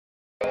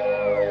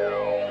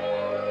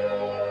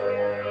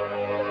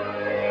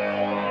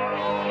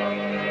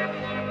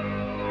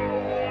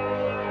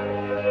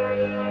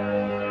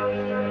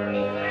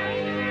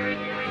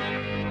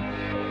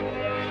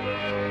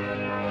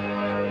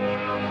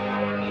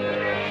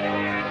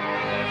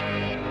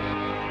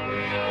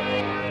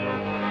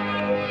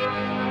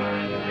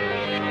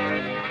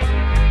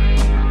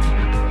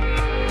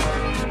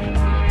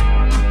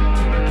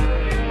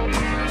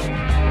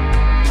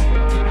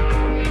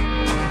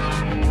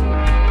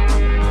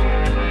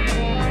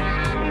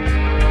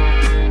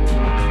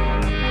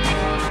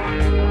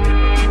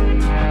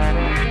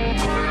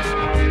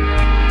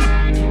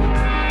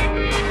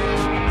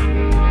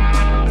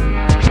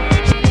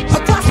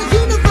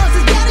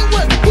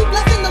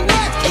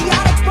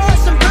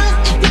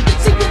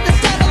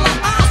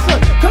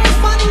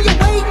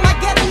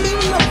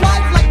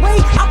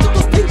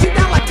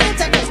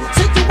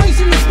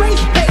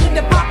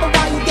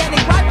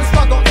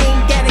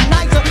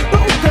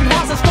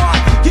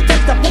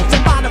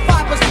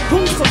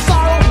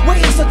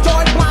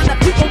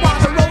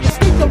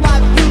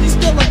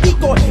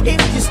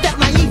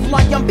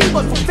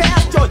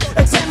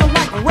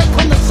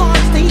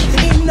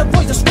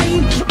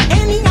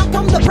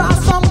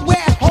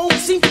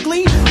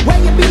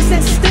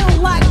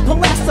like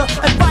Palester.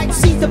 Advice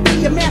sees to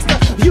be a master.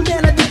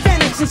 Humanity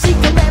vanish and see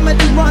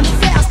calamity runs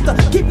faster.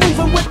 Keep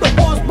moving with the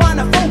horse, blind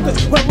and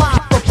focus. We're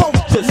live for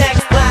focus.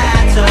 Next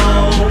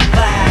plateau,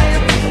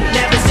 plateau.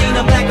 Never seen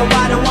a black or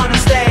white, I wanna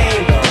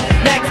stay.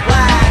 Next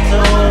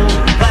plateau,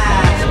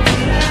 plateau.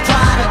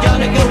 Try to join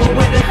the good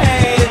with the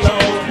halo.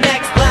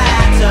 Next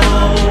plateau,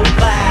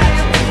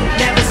 plateau.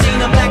 Never seen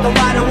a black or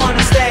white, I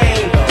wanna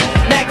stay.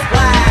 Next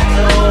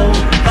plateau,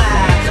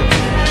 plateau.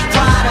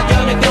 Try to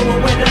join the good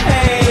with the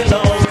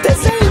halo.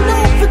 This ain't no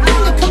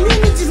Virginia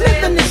communities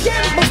living in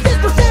shambles. This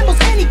resembles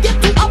any gift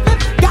to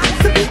uplift. Got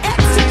to be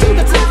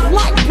executed swift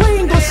like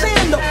playing a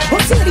sandal.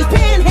 Or cities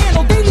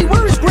panhandle, daily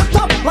words gripped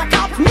up like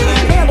cops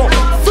manhandle.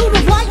 Fruit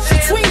of light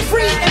should swing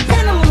free and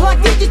pendulum like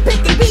digits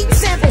picking beat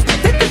samples.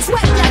 They can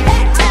sweat your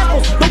head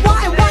temples. The why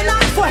and why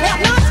not for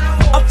have-nots?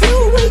 A few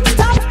weeks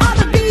tops ought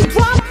to be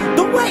dropped.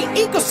 The way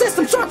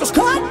ecosystem circles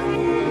cut.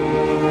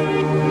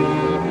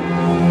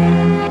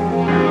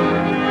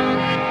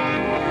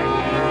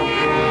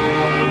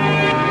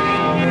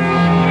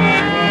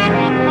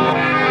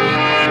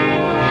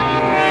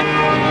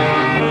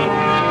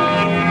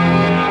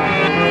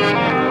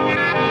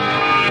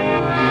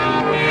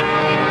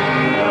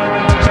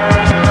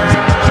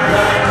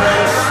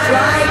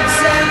 Strikes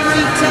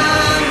every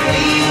time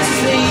we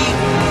sleep.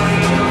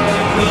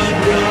 We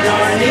build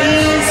our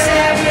knees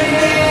 7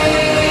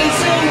 days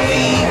a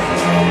week.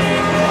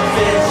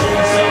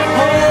 Visions of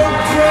hope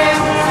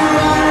drift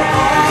through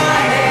our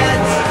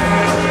heads.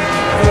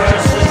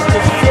 Verses to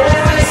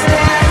force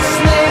that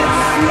slip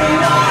through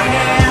our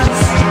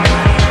hands.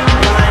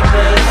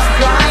 Lightning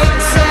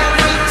strikes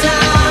every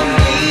time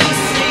we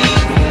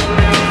sleep.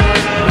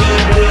 We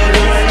build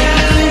our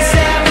knees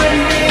 7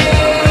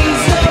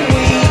 days a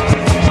week.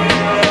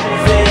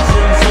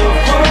 Visions of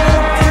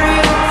hope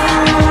drift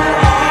through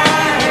our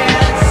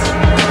heads.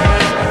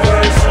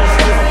 Verses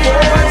to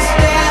force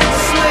that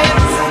slip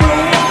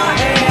through our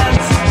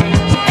hands.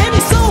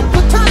 Any soul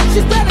platonic,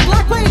 she's better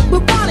like wave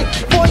bubonic.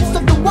 Voice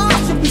of the wild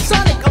should be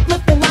sonic,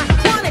 uplifting like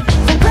chronic.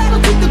 From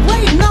battle to the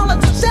grave,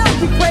 knowledge itself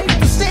we crave.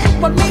 Percent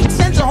what makes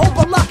sense, a hope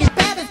of lucky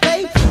paths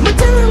pay.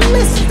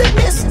 Materialistic,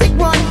 mystic,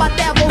 run by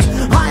devils.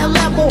 Higher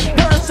level,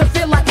 birds to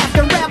feel like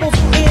after rebels.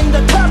 In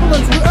the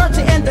turbulence, we urge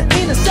to end the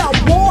inner self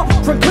war.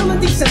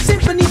 Tranquilities and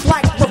symphonies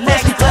like reverse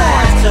Next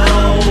guitars.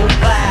 plateau,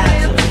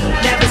 plateau.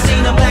 Never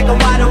seen a black or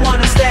white, I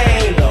wanna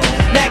stay.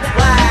 Next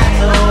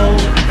plateau,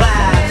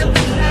 plateau.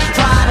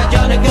 Try to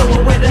join the good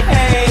one with the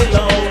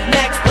halo.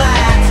 Next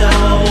plateau,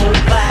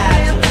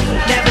 plateau.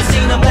 Never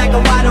seen a black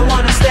or white, I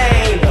wanna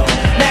stay.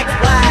 Next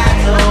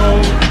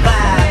plateau,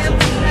 plateau.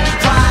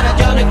 Try to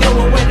join the good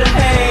one with the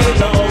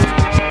halo.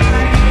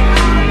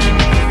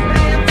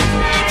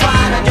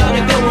 Try to join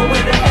the good one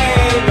with the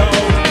halo.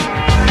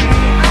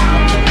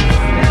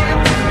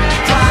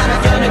 Try to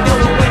join the good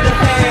one with the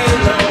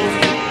halo.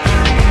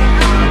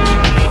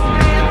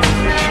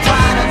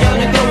 Try to join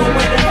the good one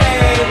with the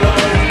halo.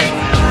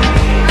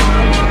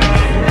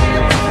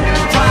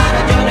 Try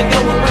to join the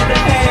good one with the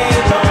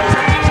halo.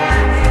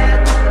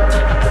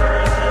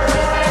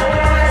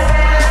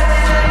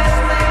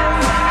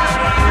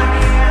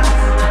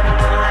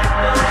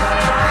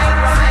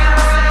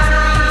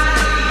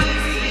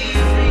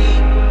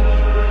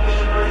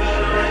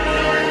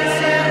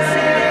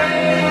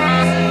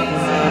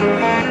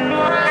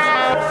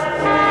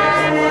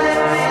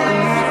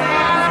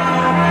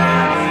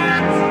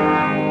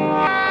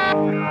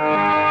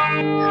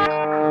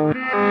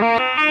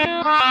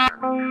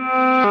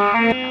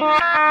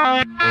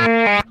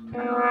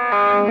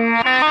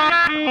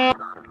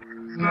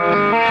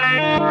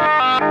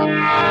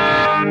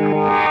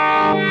 Thank you.